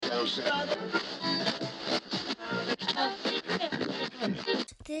This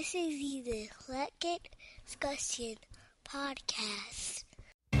is the Eclectic Discussion Podcast.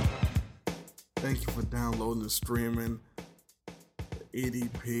 Thank you for downloading and streaming the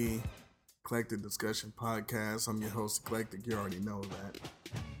EDP Eclectic Discussion Podcast. I'm your host, Eclectic. You already know that.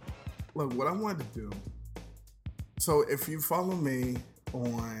 Look, what I wanted to do. So, if you follow me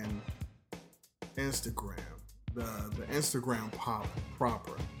on Instagram, the Instagram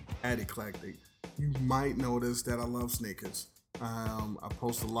proper at Eclectic, you might notice that I love sneakers. I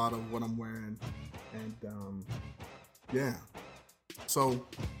post a lot of what I'm wearing, and yeah. So,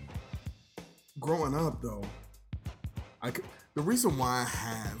 growing up though, the reason why I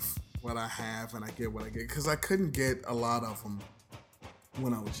have what I have and I get what I get, because I couldn't get a lot of them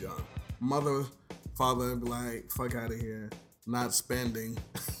when I was young. Mother, father would be like, fuck out of here, not spending.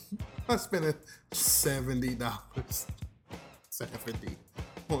 I'm spending $70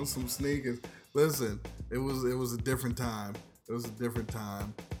 on some sneakers. Listen, it was a different time. It was a different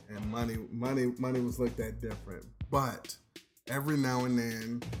time, and money was looked at different. But every now and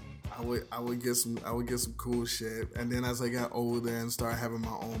then, I would get some cool shit. And then as I got older and started having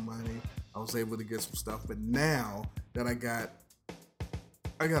my own money, I was able to get some stuff. But now that I got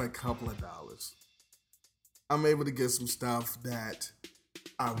a couple of dollars, I'm able to get some stuff that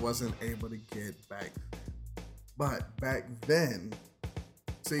I wasn't able to get back then. But back then,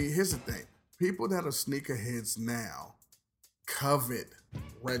 see, here's the thing: people that are sneakerheads now covet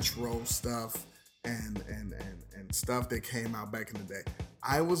retro stuff and stuff that came out back in the day.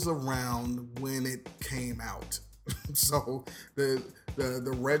 I was around when it came out. So the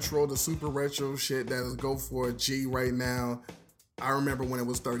retro, the super retro shit that is go for a G right now, I remember when it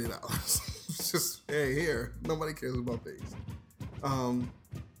was $30. It's just, hey, here, nobody cares about these.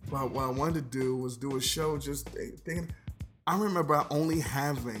 But what I wanted to do was do a show just thinking. I remember only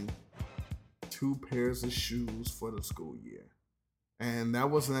having 2 pairs of shoes for the school year. And that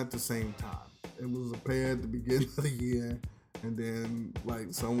wasn't at the same time. It was a pair at the beginning of the year, and then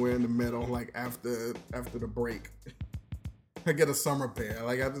like somewhere in the middle, like after the break, I get a summer pair.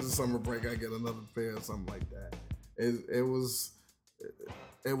 Like after the summer break, I get another pair or something like that. It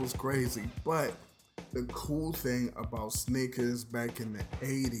was crazy. But the cool thing about sneakers back in the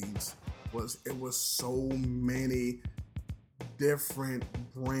 80s was it was so many different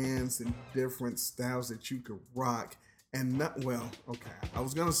brands and different styles that you could rock. And I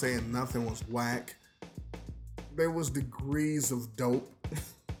was gonna say and nothing was whack. There was degrees of dope.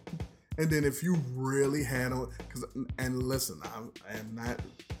 And then if you really had and listen, I am not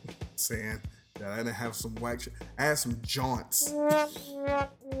saying that I didn't have some whack shit. I had some jaunts.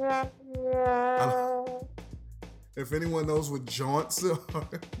 If anyone knows what jaunts are,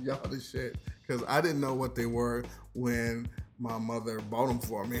 y'all the shit. Because I didn't know what they were when my mother bought them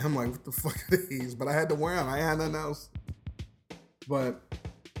for me. I'm like, what the fuck are these? But I had to wear them. I had nothing else. But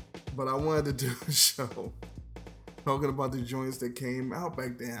I wanted to do a show talking about the joints that came out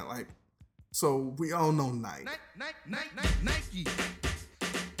back then. Like, so we all know Nike. Nike.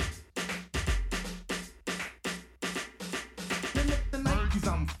 The Nikes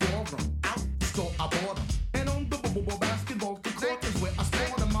I'm for 'em. Out the store I bought 'em. And on the basketball court is where I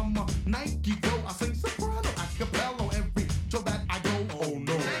sport 'em. I'm a Nike bro. I sing soprano, acapella every show that I go. Oh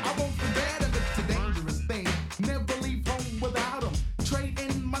no, I won't forget it. It's a dangerous thing. Never leave home without 'em. Trade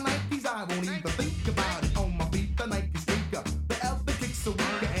in my Nikes, I won't even think about it. On my feet, the Nike sneaker. The other kicks a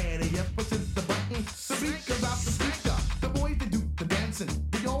weaker. And a F pushes the button. The beat comes out the speaker. The boys they do the dancing.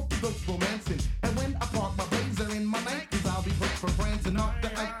 We all do the romancing. And when I park my Blazer in my Nikes, I'll be put for prancing up the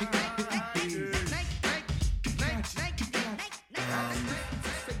Nike.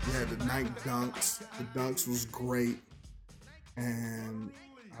 Yeah, the Nike Dunks. The Dunks was great. And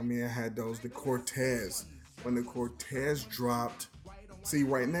I mean, I had those. The Cortez. When the Cortez dropped, see,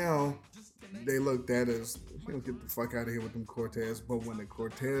 right now, they looked at as, get the fuck out of here with them Cortez. But when the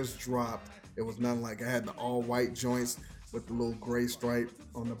Cortez dropped, it was nothing like. I had the all-white joints with the little gray stripe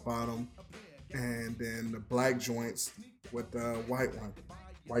on the bottom. And then the black joints with the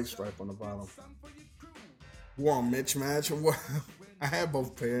white stripe on the bottom. Wore a mismatch or what? I had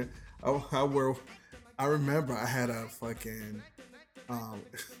both pairs. I remember I had a fucking, all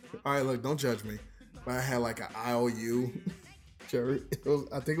right, look, don't judge me. But I had like an IOU shirt.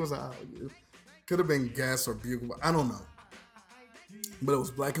 I think it was an IOU. Could have been Gas or Bugle, but I don't know. But it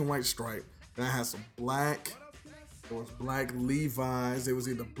was black and white stripe. And I had some black. It was black Levi's. It was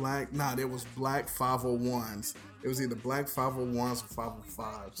either black. It was black 501s. It was either black 501s or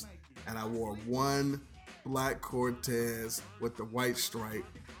 505s. And I wore one black Cortez with the white stripe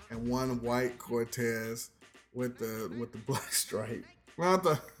and one white Cortez with the black stripe. Well, I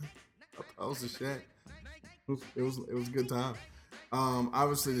thought it was a shit. It was a good time.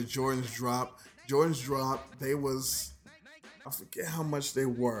 Obviously the Jordans dropped. Jordans dropped. They was, I forget how much they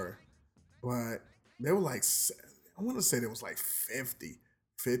were, but they were like, I want to say they was like 50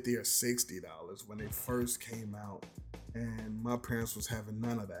 or $60 when they first came out, and my parents was having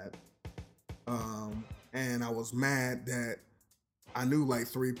none of that. And I was mad that I knew like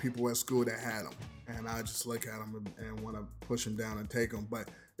three people at school that had them, and I just look at them and want to push them down and take them. But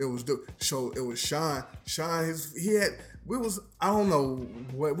it was it was Sean. Sean, he had, we was, I don't know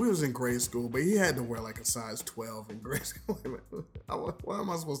what, we was in grade school, but he had to wear like a size 12 in grade school. What am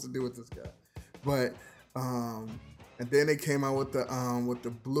I supposed to do with this guy? But and then they came out with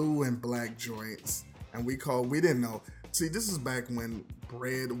the blue and black joints, and we didn't know. See, this is back when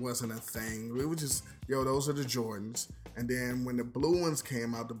bread wasn't a thing. We were just, those are the Jordans. And then when the blue ones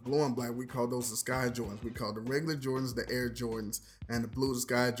came out, the blue and black, we called those the Sky Jordans. We called the regular Jordans the Air Jordans, and the blue the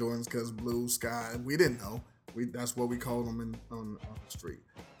Sky Jordans because blue sky. We didn't know. That's what we called them on the street.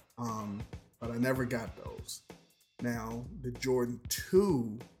 But I never got those. Now the Jordan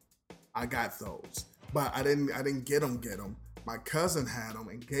 2, I got those, but I didn't get them. My cousin had them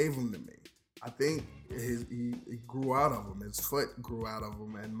and gave them to me. I think he grew out of them. His foot grew out of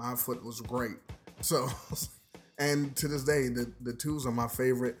them, and my foot was great. So. And to this day, the twos are my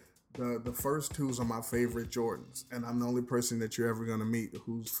favorite. The first twos are my favorite Jordans. And I'm the only person that you're ever going to meet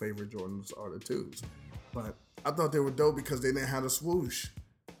whose favorite Jordans are the twos. But I thought they were dope because they didn't have a swoosh.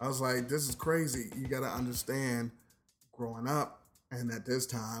 I was like, this is crazy. You got to understand, growing up, and at this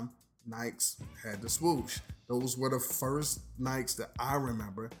time, Nikes had the swoosh. Those were the first Nikes that I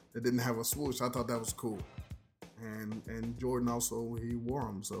remember that didn't have a swoosh. I thought that was cool. And Jordan also, he wore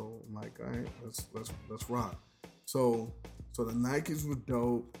them. So I'm like, all right, let's rock. So the Nikes were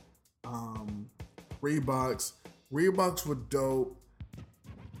dope. Reeboks were dope.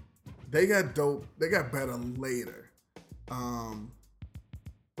 They got dope. They got better later.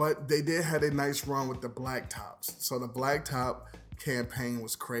 But they did have a nice run with the black tops. So the black top campaign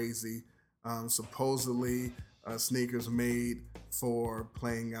was crazy. Supposedly sneakers made for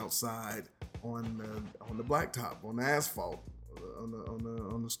playing outside on the black top, on the asphalt,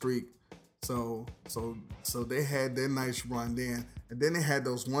 on the street. So they had their nice run then, and then they had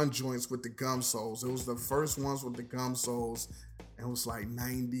those one joints with the gum soles. It was the first ones with the gum soles, and it was like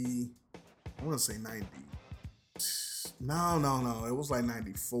 90. I want to say 90. No. It was like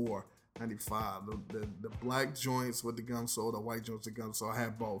 94, 95. The black joints with the gum sole, the white joints with the gum sole. I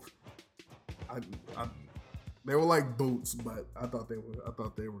had both. They were like boots, but I thought they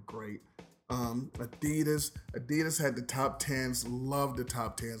were great. Adidas had the top 10s. Love the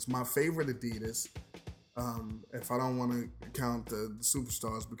top 10s. My favorite Adidas, if I don't want to count the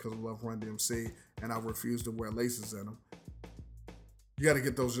superstars because I love Run DMC and I refuse to wear laces in them, you got to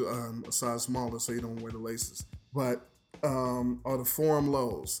get those a size smaller so you don't wear the laces. But are the Forum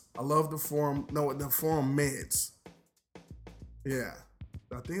Lows. I love the Forum Mids. Yeah,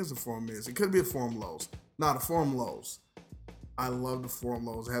 I think it's the Forum Mids. It could be a Forum Lows. The Forum Lows. I love the Forum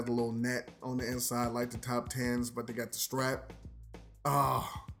Lows. They had the little net on the inside, like the top 10s, but they got the strap. I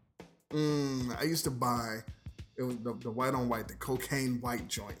used to buy, it was the white on white, the cocaine white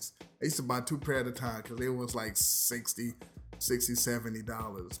joints. I used to buy 2 pair at a time because it was like $60,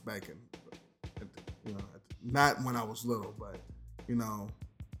 $70 back in, not when I was little, but,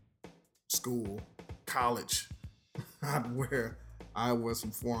 school, college. I wear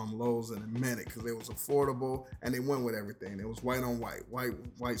some Forum Lows in a minute because it was affordable and they went with everything. It was white on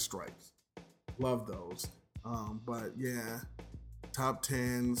white stripes. Love those. But yeah, top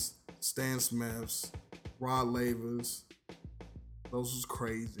 10s, Stan Smiths, Rod Lavers. Those was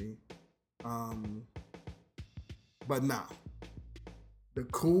crazy. But nah, the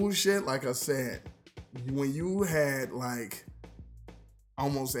cool shit, like I said, when you had like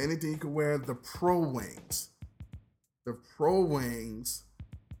almost anything you could wear, the Pro Wings. The Pro Wings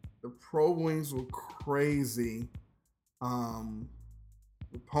were crazy. The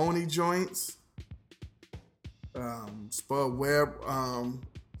pony joints, Spud Webb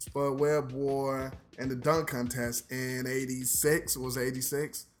wore in the dunk contest in '86. Was it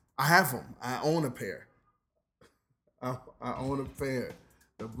 '86? I have them. I own a pair. I own a pair.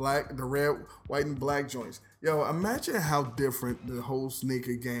 The red, white, and black joints. Yo, imagine how different the whole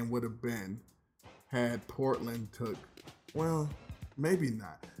sneaker game would have been had Portland took. Well, maybe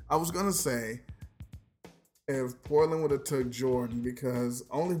not. I was gonna say if Portland would have took Jordan because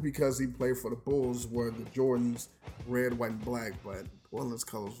he played for the Bulls were the Jordans red, white, and black, but Portland's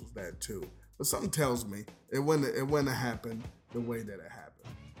colors was that too. But something tells me it wouldn't have happened the way that it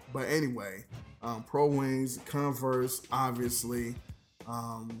happened. But anyway, Pro Wings, Converse, obviously,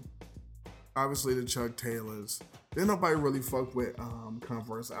 Um, Obviously the Chuck Taylors. Didn't nobody really fuck with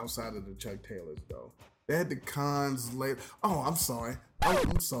Converse outside of the Chuck Taylors though. They had the cons later. Oh, I'm sorry.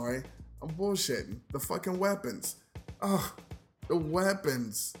 I'm sorry. I'm bullshitting. The fucking weapons. Oh, the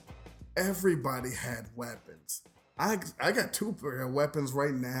weapons. Everybody had weapons. I got two pair of weapons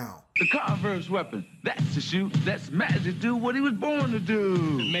right now. The Converse weapon, that's to shoot, that's magic, do what he was born to do.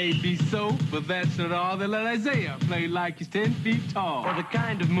 It may be so, but that's not all. They let Isaiah play like he's 10 feet tall. For the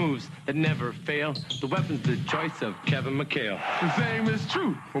kind of moves that never fail, the weapon's the choice of Kevin McHale. The same is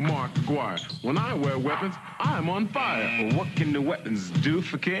true for Mark Aguirre. When I wear weapons, I'm on fire. Well, what can the weapons do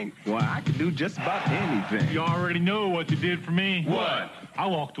for King? Well, I can do just about anything. You already know what you did for me. What? I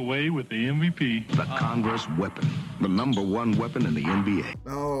walked away with the MVP. The Converse weapon, the #1 weapon in the NBA.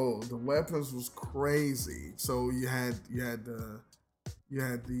 No, the weapons was crazy. So you had the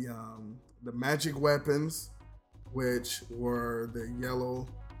magic weapons, which were the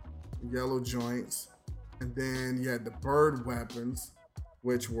yellow joints, and then you had the bird weapons,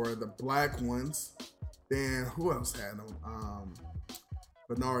 which were the black ones. Then who else had them?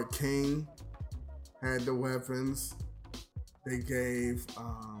 Bernard King had the weapons. They gave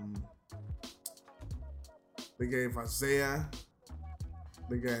Isaiah.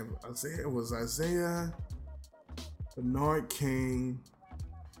 It was Isaiah, Bernard King.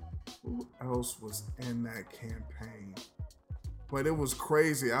 Who else was in that campaign? But it was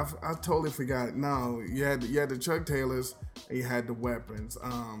crazy. I totally forgot. No, you had the Chuck Taylors and you had the weapons.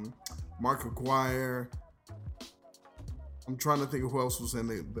 Mark Aguirre. I'm trying to think of who else was in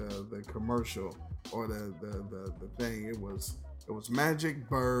the commercial or the thing. It was Magic,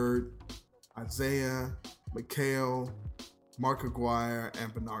 Bird, Isaiah, McHale, Mark Aguirre,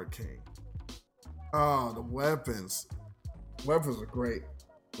 and Bernard King. Oh, the weapons. Weapons are great.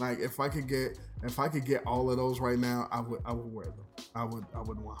 Like if I could get all of those right now, I would wear them. I would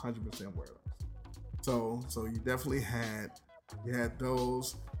 100% wear them. So you definitely had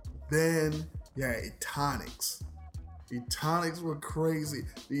those. Then Etonics. Etonics were crazy.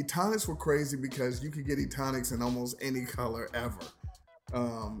 The Etonics were crazy because you could get Etonics in almost any color ever.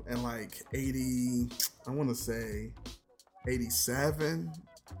 And like 80, I want to say 87,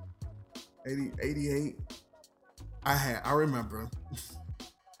 88. I remember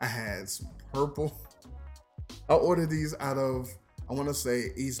I had some purple. I ordered these out of, I want to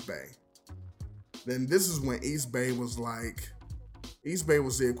say East Bay. Then this is when East Bay was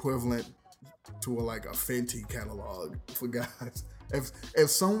the equivalent to a Fenty catalog for guys. If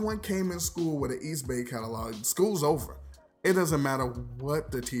someone came in school with an East Bay catalog, school's over. It doesn't matter what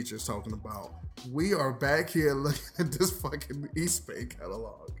the teacher's talking about. We are back here looking at this fucking East Bay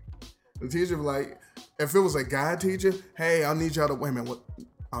catalog. The teacher was like, if it was a guy teacher, hey, I need y'all to, wait a minute, what?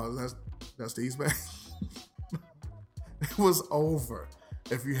 Oh, that's the East Bay? It was over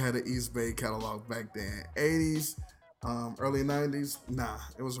if you had an East Bay catalog back then. 80s, early 90s, nah,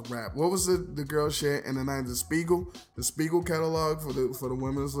 it was a wrap. What was the girl shit in the 90s? The Spiegel catalog for the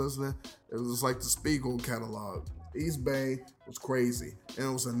women's listening. It was like the Spiegel catalog. East Bay was crazy. And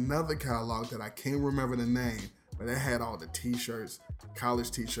it was another catalog that I can't remember the name, but it had all the t-shirts,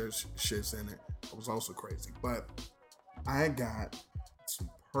 college t-shirts, shits in it. It was also crazy. But I got some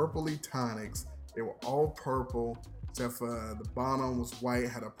purple Etonics. They were all purple, except for the bottom was white,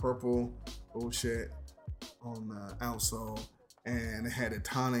 had a purple bullshit on the outsole, and it had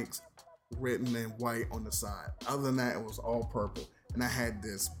Etonics written in white on the side. Other than that, it was all purple. And I had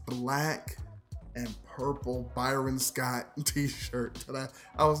this black and purple Byron Scott t-shirt that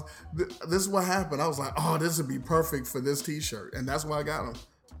this is what happened. I was like, oh, this would be perfect for this t-shirt. And that's why I got them.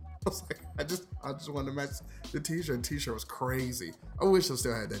 I was like, I just wanted to match the t-shirt. T-shirt was crazy. I wish I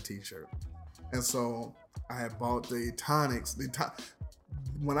still had that t-shirt. And so I had bought the Etonics.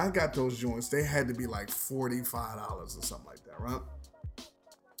 When I got those joints, they had to be like $45 or something like that, right?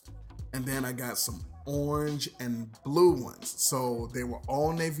 And then I got some orange and blue ones. So they were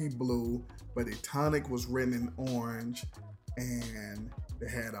all navy blue, but Etonic was written in orange, and they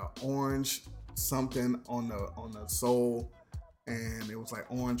had an orange something on the sole, and it was like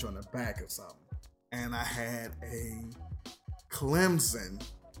orange on the back or something. And I had a Clemson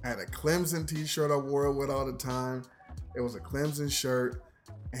t-shirt I wore it with all the time. It was a Clemson shirt,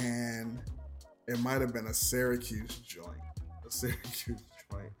 and it might have been a Syracuse joint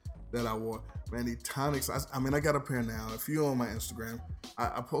that I wore. Man, Etonics, I got a pair now. If you're on my Instagram,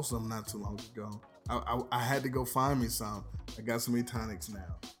 I posted them not too long ago. I had to go find me some. I got some Etonics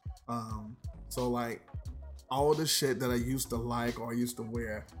now. So like all the shit that I used to like or I used to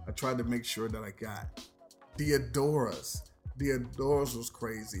wear, I tried to make sure that I got. The Adoras was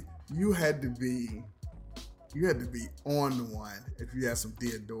crazy. You had to be you had to be on one if you had some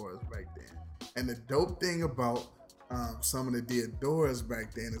Diodoras back then. And the dope thing about some of the Diodoras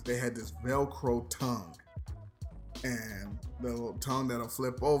back then is they had this Velcro tongue. And the little tongue that'll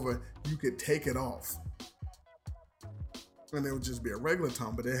flip over, you could take it off. And it would just be a regular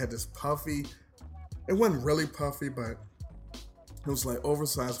tongue, but it had this puffy, it wasn't really puffy, but it was like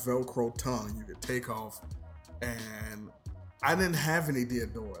oversized Velcro tongue you could take off. And I didn't have any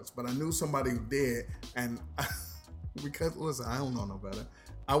Diodoras, but I knew somebody who did. And because, listen, I don't know no better.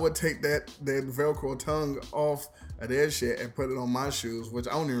 I would take that Velcro tongue off of their shit and put it on my shoes, which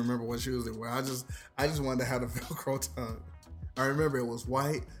I don't even remember what shoes they were. I just wanted to have the Velcro tongue. I remember it was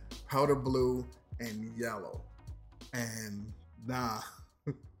white, powder blue, and yellow. And nah,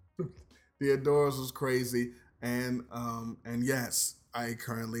 Diodoras was crazy. And yes, I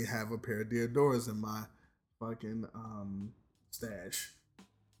currently have a pair of Diodoras in my fucking stash.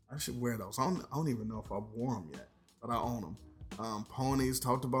 I should wear those. I don't even know if I've worn them yet, but I own them. Ponies,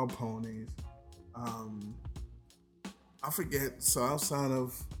 talked about ponies. I forget. So outside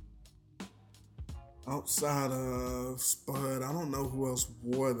of Spud, I don't know who else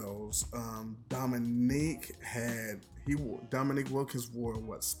wore those. Dominique Wilkins wore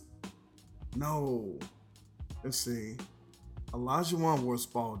what? No. Let's see. Olajuwon wore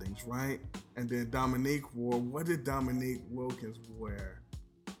Spaldings, right? And then Dominique wore, what did Dominique Wilkins wear?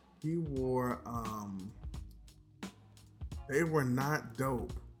 He wore, they were not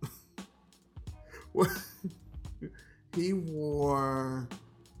dope. He wore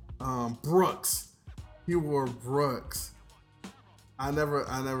Brooks. He wore Brooks. I never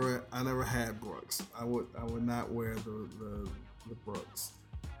had Brooks. I would not wear the Brooks.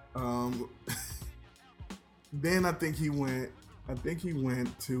 Then I think he went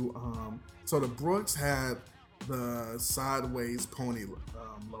to so the Brooks had the sideways pony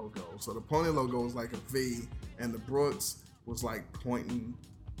logo. So the pony logo was like a V, and the Brooks was like pointing.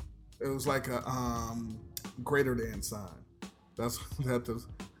 It was like a greater than sign. That's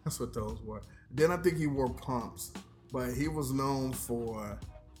what those were. Then I think he wore pumps, but he was known for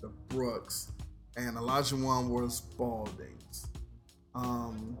the Brooks, and Olajuwon wore Spaldings.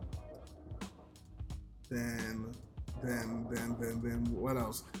 Then what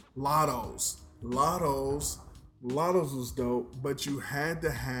else? Lottos was dope, but you had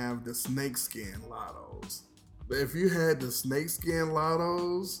to have the snakeskin Lottos. If you had the snakeskin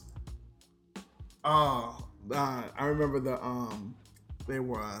Lottos, I remember they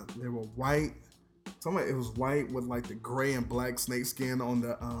were white. It was white with like the gray and black snakeskin on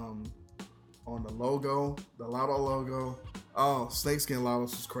the logo, the Lotto logo. Oh, snakeskin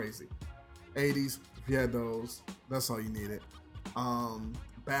Lottos was crazy. 80s, if you had those, that's all you needed.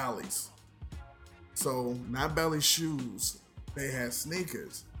 Bally's. So, not Bally shoes. They had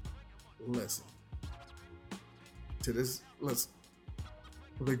sneakers. Listen.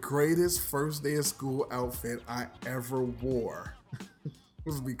 The greatest first day of school outfit I ever wore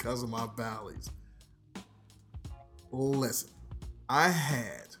was because of my Bally's. Listen. I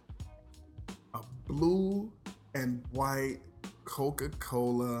had a blue and white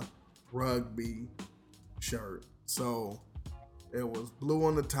Coca-Cola rugby shirt. So it was blue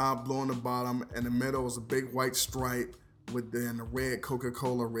on the top, blue on the bottom, and the middle was a big white stripe with then the red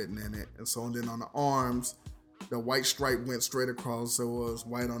Coca-Cola written in it. And so then on the arms, the white stripe went straight across, so it was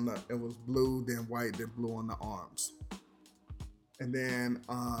it was blue, then white, then blue on the arms. And then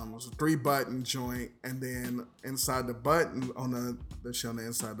it was a 3-button joint, and then inside the button on the show,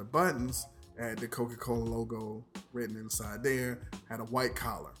 inside the buttons had the Coca-Cola logo written inside there. Had a white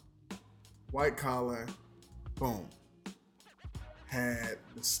collar. White collar, boom. Had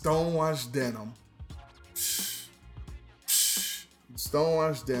the stonewashed denim.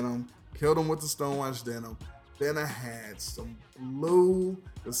 Stonewashed denim. Killed him with the stonewashed denim. Then I had some blue,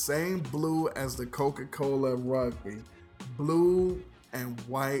 the same blue as the Coca-Cola rugby. Blue and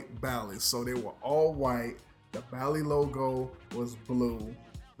white Bally's. So they were all white. The Bally logo was blue.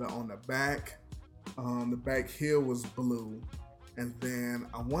 On the back heel was blue. And then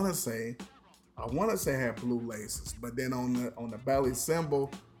I want to say it had blue laces, but then on the Bally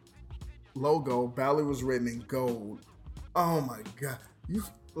symbol logo, Bally was written in gold. Oh my God. You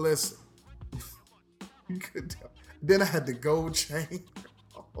listen. You could tell. Then I had the gold chain.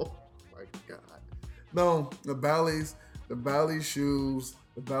 Oh my God. No, the Bally shoes,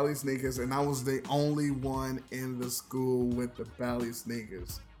 the Bally sneakers, and I was the only one in the school with the Bally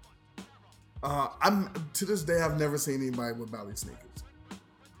sneakers. To this day, I've never seen anybody with Bally sneakers.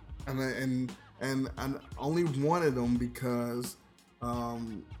 And I only wanted them because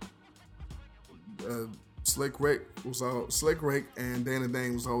Slick Rick and Dana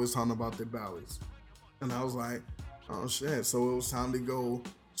Dane was always talking about their Bally's. And I was like, oh shit. So it was time to go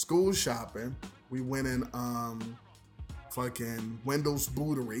school shopping. We went in fucking Wendell's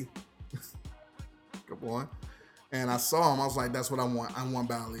Bootery. Come on. And I saw them. I was like, that's what I want. I want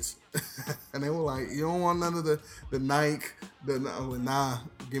Bally's. And they were like, you don't want none of the Nike. Nah,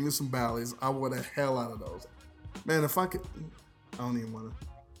 give me some Bally's. I wore the hell out of those. Man, if I could, I don't even want to.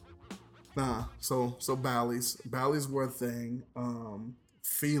 Nah, so Bally's. Bally's were a thing.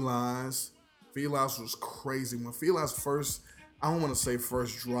 Felines. Felines was crazy. When Felines first, I don't want to say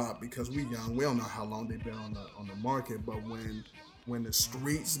first dropped because we young. We don't know how long they've been on the market. But when the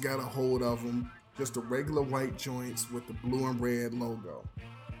streets got a hold of them, just the regular white joints with the blue and red logo.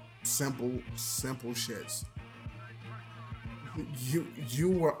 Simple shits. You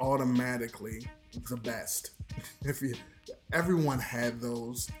were automatically the best. Everyone had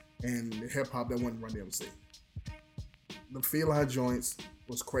those in hip hop that went Run DMC. The Feline joints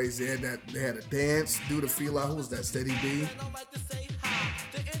was crazy. They had a dance, do the Feline. Who was that? Steady B.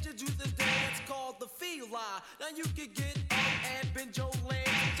 Now you can get up and bend your legs,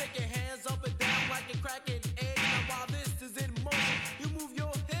 take your hands up and down like a cracking egg. Now while this is in motion, you move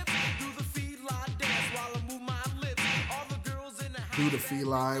your hips, do the feline dance while I move my lips. All the girls in the house. Do the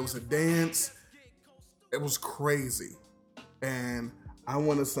feline. It was a dance. It was crazy, and I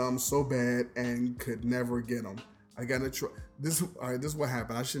wanted something so bad and could never get them. I got to try this. All right, this is what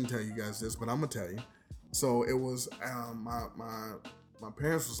happened. I shouldn't tell you guys this, but I'm gonna tell you. So it was my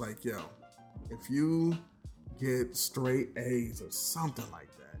parents was like, yo, if you get straight A's or something like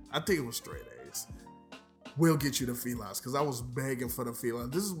that. I think it was straight A's. We'll get you the felines, because I was begging for the felines.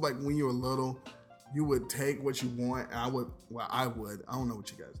 This is like when you were little, you would take what you want. And I don't know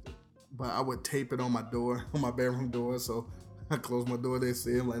what you guys do, but I would tape it on my door, on my bedroom door. So I close my door, they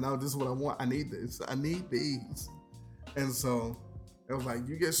see. I'm like, no, this is what I want. I need this. I need these. And so it was like,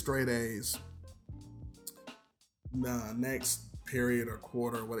 you get straight A's. Next period or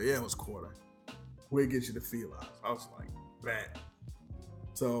quarter, or whatever. Yeah, it was quarter. We'll get you the felines. I was like, bet.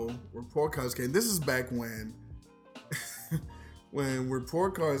 So report cards came. This is back when when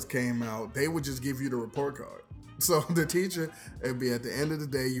report cards came out, they would just give you the report card. So the teacher, it'd be at the end of the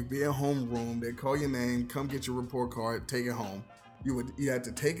day, you'd be in homeroom, they'd call your name, come get your report card, take it home. You had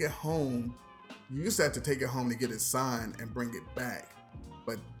to take it home. You used to have to take it home to get it signed and bring it back.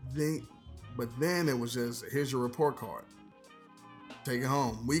 But then it was just, here's your report card. Take it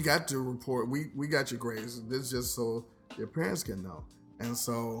home. We got to report. We got your grades. This is just so your parents can know. And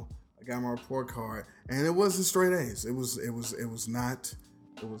so I got my report card, and it wasn't straight A's. It was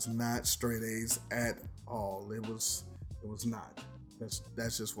not straight A's at all. It was not.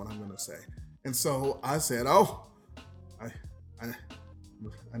 That's just what I'm gonna say. And so I said, oh, I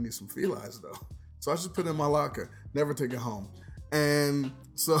need some felines though. So I just put it in my locker. Never take it home. And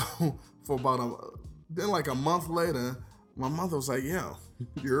so for about like a month later, my mother was like, yo,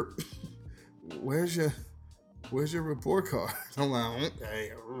 where's your report card? I'm like,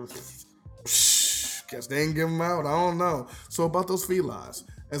 okay, guess they didn't give them out. I don't know. So about those felines.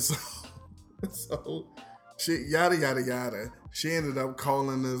 And so she, yada, yada, yada. She ended up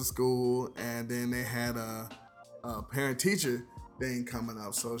calling the school, and then they had a parent-teacher thing coming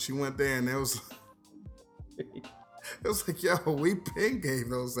up. So she went there, and it was like, yo, we been gave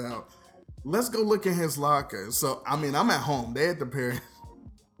those out. Let's go look in his locker. So, I mean, I'm at home. They at the parent.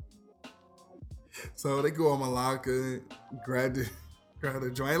 So they go on my locker, grab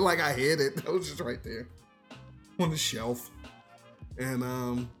the joint. Like I hid it. It was just right there on the shelf.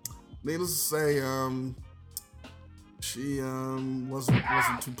 And needless to say, she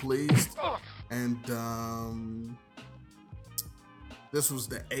wasn't too pleased. And this was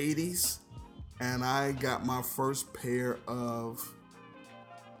the 80s. And I got my first pair of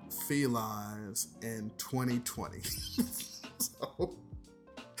felines in 2020. So,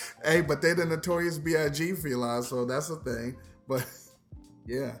 hey, but they're the Notorious B.I.G. felines, so that's a thing. But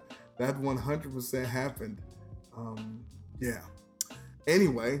yeah, that 100% happened. Yeah.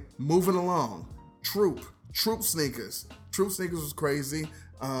 Anyway, moving along. Troop sneakers. Troop sneakers was crazy.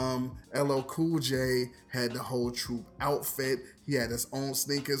 LL Cool J had the whole Troop outfit. He had his own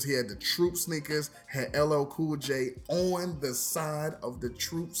sneakers. He had the Troop sneakers. Had LL Cool J on the side of the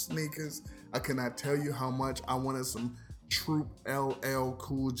Troop sneakers. I cannot tell you how much I wanted some Troop LL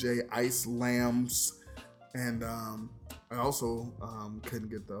Cool J Ice Lambs. And I also couldn't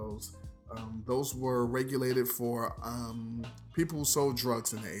get those. Those were regulated for people who sold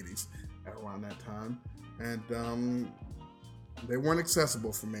drugs in the 80s around that time. And they weren't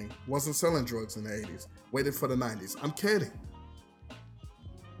accessible for me. Wasn't selling drugs in the 80s. Waited for the 90s. I'm kidding.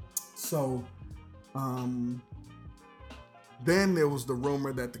 So, then there was the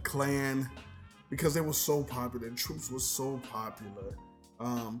rumor that the Klan because they were so popular. The Troops was so popular.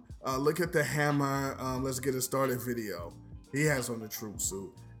 Look at the Hammer, Let's Get It Started video. He has on the Troop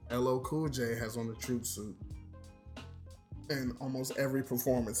suit. LL Cool J has on the Troop suit. In almost every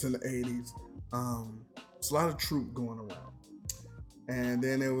performance in the 80s. There's a lot of Troop going around. And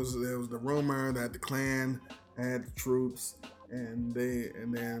then there was the rumor that the Klan had the Troops, and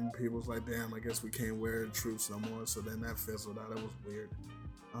then people was like, damn, I guess we can't wear the Troops no more. So then that fizzled out. It was weird.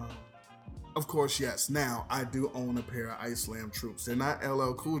 Of course, yes. Now I do own a pair of Ice Lamb Troops. They're not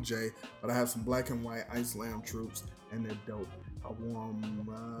LL Cool J, but I have some black and white Ice Lamb Troops, and they're dope. I wore them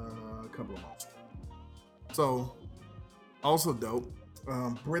a couple of months ago. So also dope.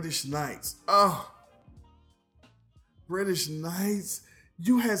 British Knights. Oh, British Knights.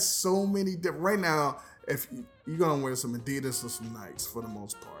 You had so many different. Right now, if you're gonna wear some Adidas or some Knights for the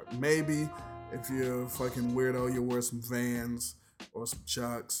most part. Maybe if you're a fucking weirdo, you wear some Vans or some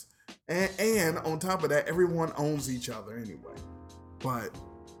Chucks. And on top of that, everyone owns each other anyway. But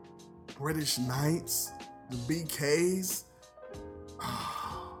British Knights, the BKs.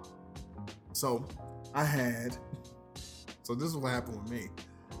 So this is what happened with me.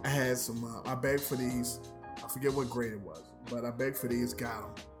 I had some, I begged for these. I forget what grade it was, but I begged for these,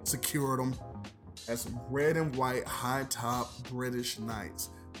 got them, secured them. Had some red and white high top British Knights.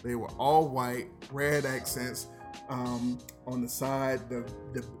 They were all white, red accents. On the side,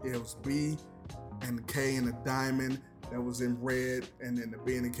 it was B and the K and the diamond that was in red, and then the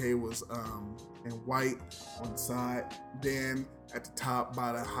B and the K was in white on the side. Then at the top,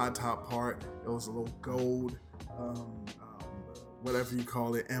 by the high top part, there was a little gold, whatever you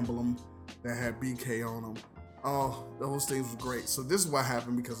call it, emblem that had BK on them. Oh, those things were great. So this is what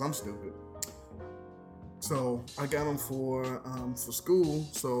happened because I'm stupid. So I got them for school.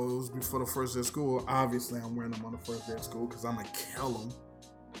 So it was before the first day of school. Obviously, I'm wearing them on the first day of school because I'm gonna kill them.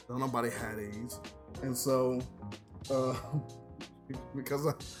 Don't nobody had these. And so, because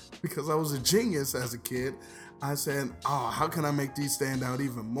I was a genius as a kid, I said, "Oh, how can I make these stand out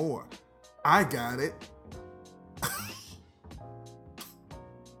even more?" I got it.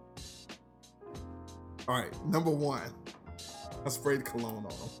 All right, number one, I sprayed cologne on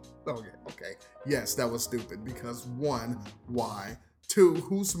them. Okay. Yes, that was stupid because 1, why? 2,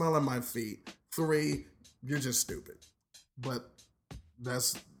 who's smelling my feet? 3, you're just stupid. But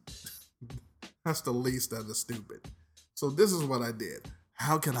that's the least of the stupid. So this is what I did.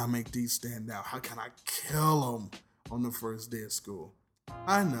 How can I make these stand out? How can I kill them on the first day of school?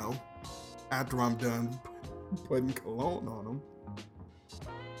 I know. After I'm done putting cologne on them,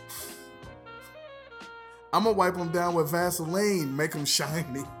 I'm gonna wipe them down with Vaseline, make them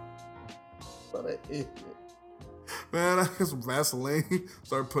shiny. What an idiot. Man, I got some Vaseline,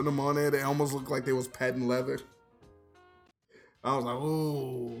 started putting them on there. They almost looked like they was patent leather. I was like,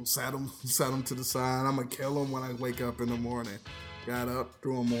 ooh, sat them to the side. I'm gonna kill them when I wake up in the morning. Got up,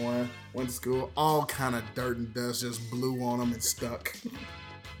 threw them on, went to school. All kind of dirt and dust just blew on them and stuck.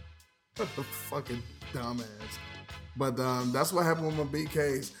 What a fucking dumbass. But that's what happened with my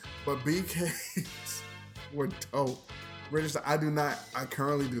BKs. But BKs were dope. I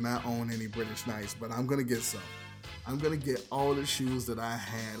currently do not own any British Knights, but I'm gonna get some. I'm gonna get all the shoes that I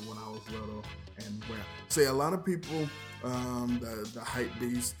had when I was little and wear. See, a lot of people, the hype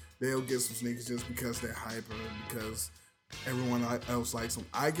beasts, they'll get some sneakers just because they're hyper, because everyone else likes them.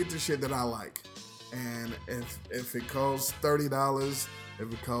 I get the shit that I like, and if it costs $30,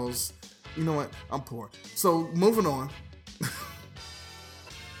 if it costs, you know what? I'm poor. So moving on.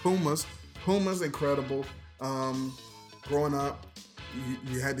 Puma's incredible. Growing up,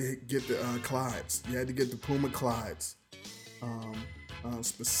 you had to get the Clydes. You had to get the Puma Clydes.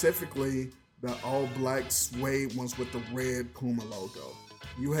 Specifically, the all black suede ones with the red Puma logo.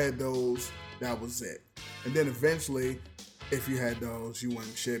 You had those, that was it. And then eventually, if you had those, you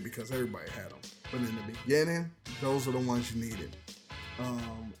weren't shit because everybody had them. But in the beginning, those are the ones you needed.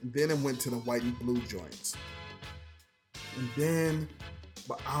 Then it went to the white and blue joints. And then,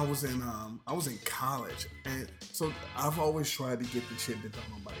 but I was in college, and so I've always tried to get the shit that don't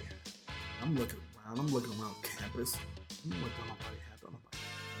nobody have. I'm looking around campus. What don't nobody have? Don't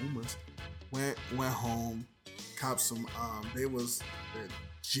nobody have. Went home, copped some. They was the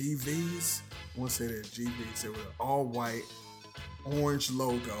GVs. I want to say they're GVs. They were all white, orange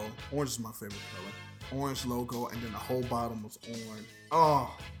logo. Orange is my favorite color. Orange logo, and then the whole bottom was orange.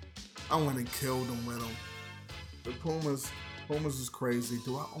 Oh, I went and killed them with them. The Pumas is crazy.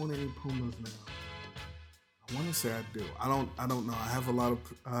 Do I own any Pumas now? I want to say I do. I don't know. I have a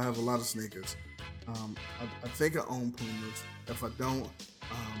lot of sneakers. I think I own Pumas. If I don't,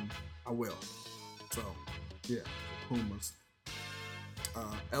 I will. So yeah, Pumas.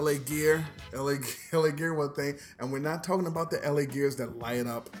 LA Gear. LA Gear one thing, and we're not talking about the LA Gears that light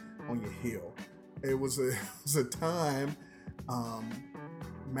up on your heel. It was a time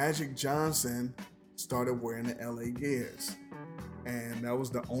Magic Johnson started wearing the LA Gears, and that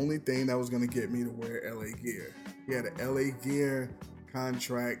was the only thing that was going to get me to wear LA Gear. He had an LA Gear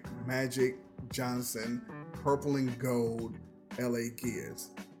contract, Magic Johnson, purple and gold LA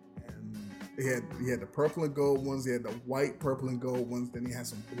Gears. He had the purple and gold ones, he had the white, purple, and gold ones, then he had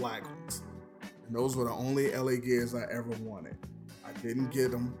some black ones. And those were the only LA Gears I ever wanted. I didn't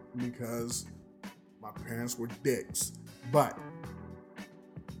get them because my parents were dicks. But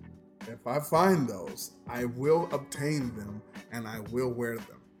if I find those, I will obtain them and I will wear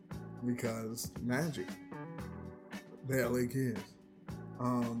them. Because Magic. The LA Gears.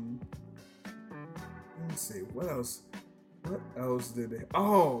 Let me see, what else? What else did they?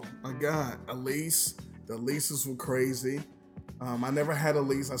 Oh my God, Elise. The Elises were crazy. I never had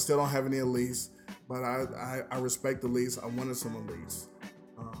Elise. I still don't have any Elise, but I respect Elise. I wanted some Elise.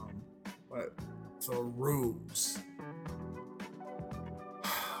 But so Roos,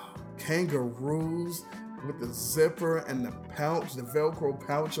 kangaroos with the zipper and the pouch, the Velcro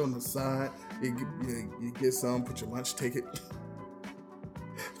pouch on the side. You get some. Put your lunch ticket.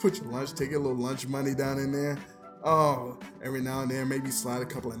 Put your lunch ticket, a little lunch money down in there. Oh, every now and then, maybe slide a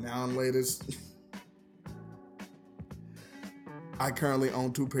couple of now and laters. I currently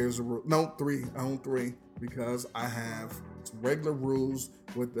own 2 pairs of Roos. No, 3. I own 3 because I have some regular Roos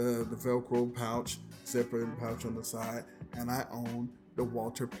with the Velcro pouch, zipper and pouch on the side, and I own the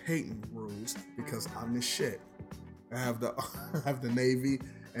Walter Payton Roos because I'm the shit. I have the navy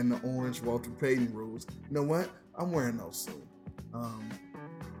and the orange Walter Payton Roos. You know what? I'm wearing those soon.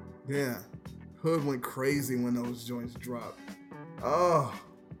 Yeah. Hood went crazy when those joints dropped. Oh,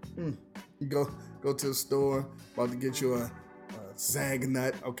 you go to the store, about to get you a Zag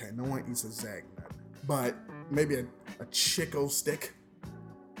Nut. Okay, no one eats a Zag Nut, but maybe a Chico stick.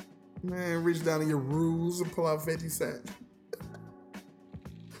 Man, reach down in your Roos and pull out 50 cents.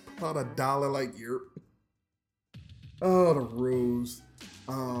 Pull out $1 like you're. Oh, the Roos.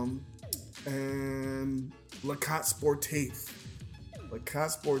 And Lacoste Sportif.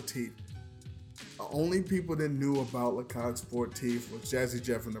 Lacoste Sportif. The only people that knew about Lacoste Sportif was Jazzy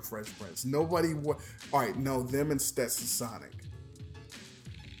Jeff and the Fresh Prince. Nobody alright, no, them and Stetson Sonic.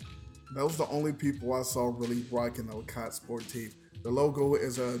 Those were the only people I saw really rocking the Lacoste Sportif. The logo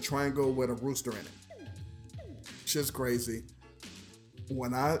is a triangle with a rooster in it. Shit's crazy. It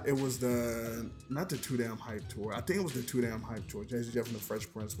was not the Too Damn Hype tour. I think it was the Too Damn Hype tour. Jazzy Jeff and the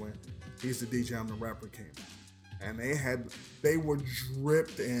Fresh Prince when he's the DJ, I'm the Rapper came. And they were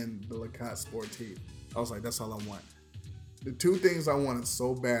dripped in the Lacoste Sportif. I was like, that's all I want. The 2 things I wanted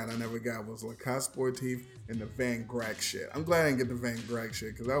so bad I never got was Lacoste Sportif and the Van Grack shit. I'm glad I didn't get the Van Grack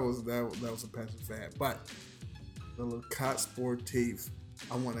shit because that was a passion fad. But the Lacoste Sportif,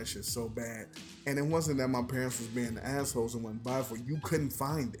 I want that shit so bad. And it wasn't that my parents was being assholes and wouldn't buy it for it. You couldn't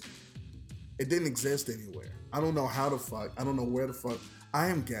find it. It didn't exist anywhere. I don't know how the fuck. I don't know where the fuck. I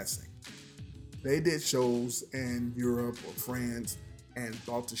am guessing. They did shows in Europe or France and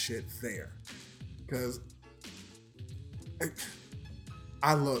bought the shit there. Because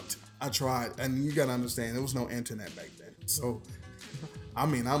I looked, I tried, and you gotta understand, there was no internet back then. So, I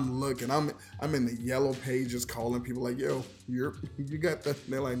mean, I'm looking, I'm in the yellow pages calling people like, yo, you got the,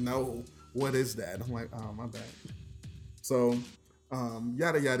 they're like, no, what is that? I'm like, oh, my bad. So,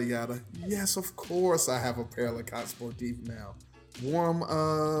 yada, yada, yada. Yes, of course I have a pair of Lacoste Sportif now. Warm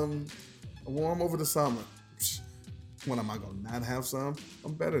over the summer. When am I gonna not have some?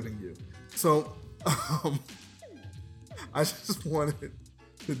 I'm better than you. So, I just wanted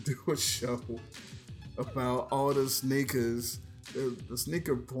to do a show about all the sneakers, the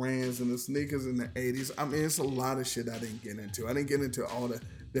sneaker brands and the sneakers in the 80s. I mean, it's a lot of shit I didn't get into. I didn't get into all the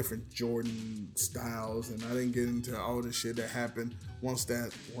different Jordan styles, and I didn't get into all the shit that happened once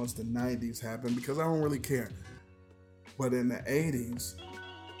the 90s happened because I don't really care. But in the 80s,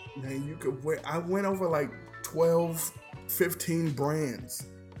 man, you could wear, I went over like 12, 15 brands,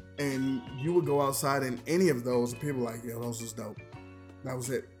 and you would go outside in any of those, and people were like, yo, those was dope. That was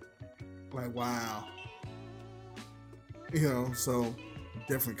it. Like, wow. You know, so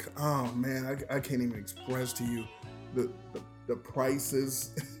different. Oh man, I can't even express to you the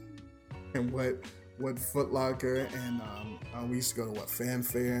prices and what Foot Locker and we used to go to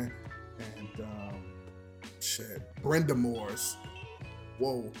Fanfare and Brenda Moore's.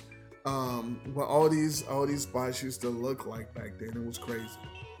 Whoa. What all these spots used to look like back then. It was crazy.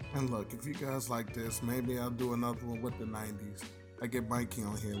 And look, if you guys like this, maybe I'll do another one with the 90s. I get Mikey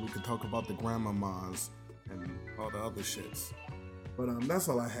on here. We could talk about the grandmamas and all the other shits. But that's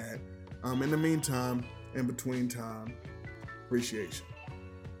all I had. In the meantime, in between time, appreciation.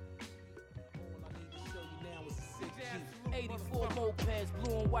 84 mopeds,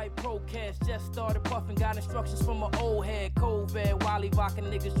 blue and white Procast. Just started puffing, got instructions from an old head. COVID, Wally rockin'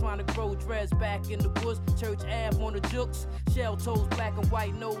 niggas trying to grow dreads. Back in the woods, Church Ave on the jukes. Shell toes, black and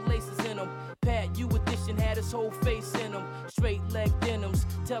white, no laces in them. Pat U edition had his whole face in them. Straight leg denims,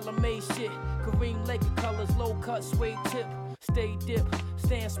 tell-made shit. Kareem Laker colors, low cut, suede tip. Stay dip,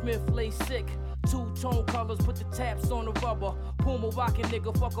 Stan Smith lay sick. Two-tone colors, put the taps on the rubber. Puma rockin'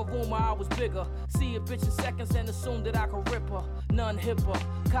 nigga, fuck a rumor, I was bigger. See a bitch in seconds and assume that I could rip her. None hipper,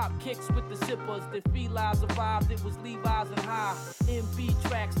 cop kicks with the zippers. The felines survived, it was Levi's and high. MB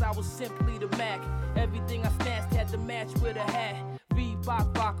tracks, I was simply the Mac. Everything I snatched had to match with a hat.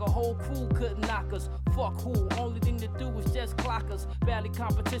 Reebok rock, a whole crew couldn't knock us. Fuck who, only thing to do was just clock us. Valley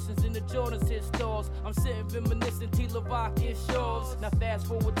competitions in the Jordans hit stores. I'm sitting reminiscing, T-Lavoc is yours. Now fast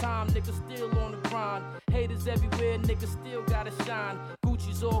forward time, niggas still on the grind. Haters everywhere, niggas still gotta shine.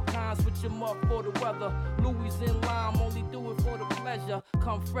 Gucci's all kinds, switch 'em up for the weather. Louis in lime, only do it for the pleasure.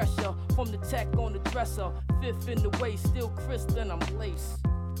 Come fresher, from the tech on the dresser. Fifth in the waist, still crisp and I'm laced.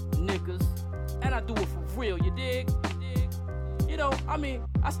 Niggas, and I do it for real, you dig? You know, I mean,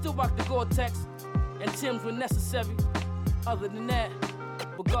 I still rock the Gore-Tex and Timbs when necessary. Other than that,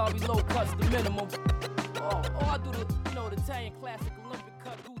 Bulgari low cuts the minimum. Oh, I do the, you know, the Italian classic Olympic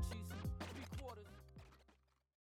cut Gucci's.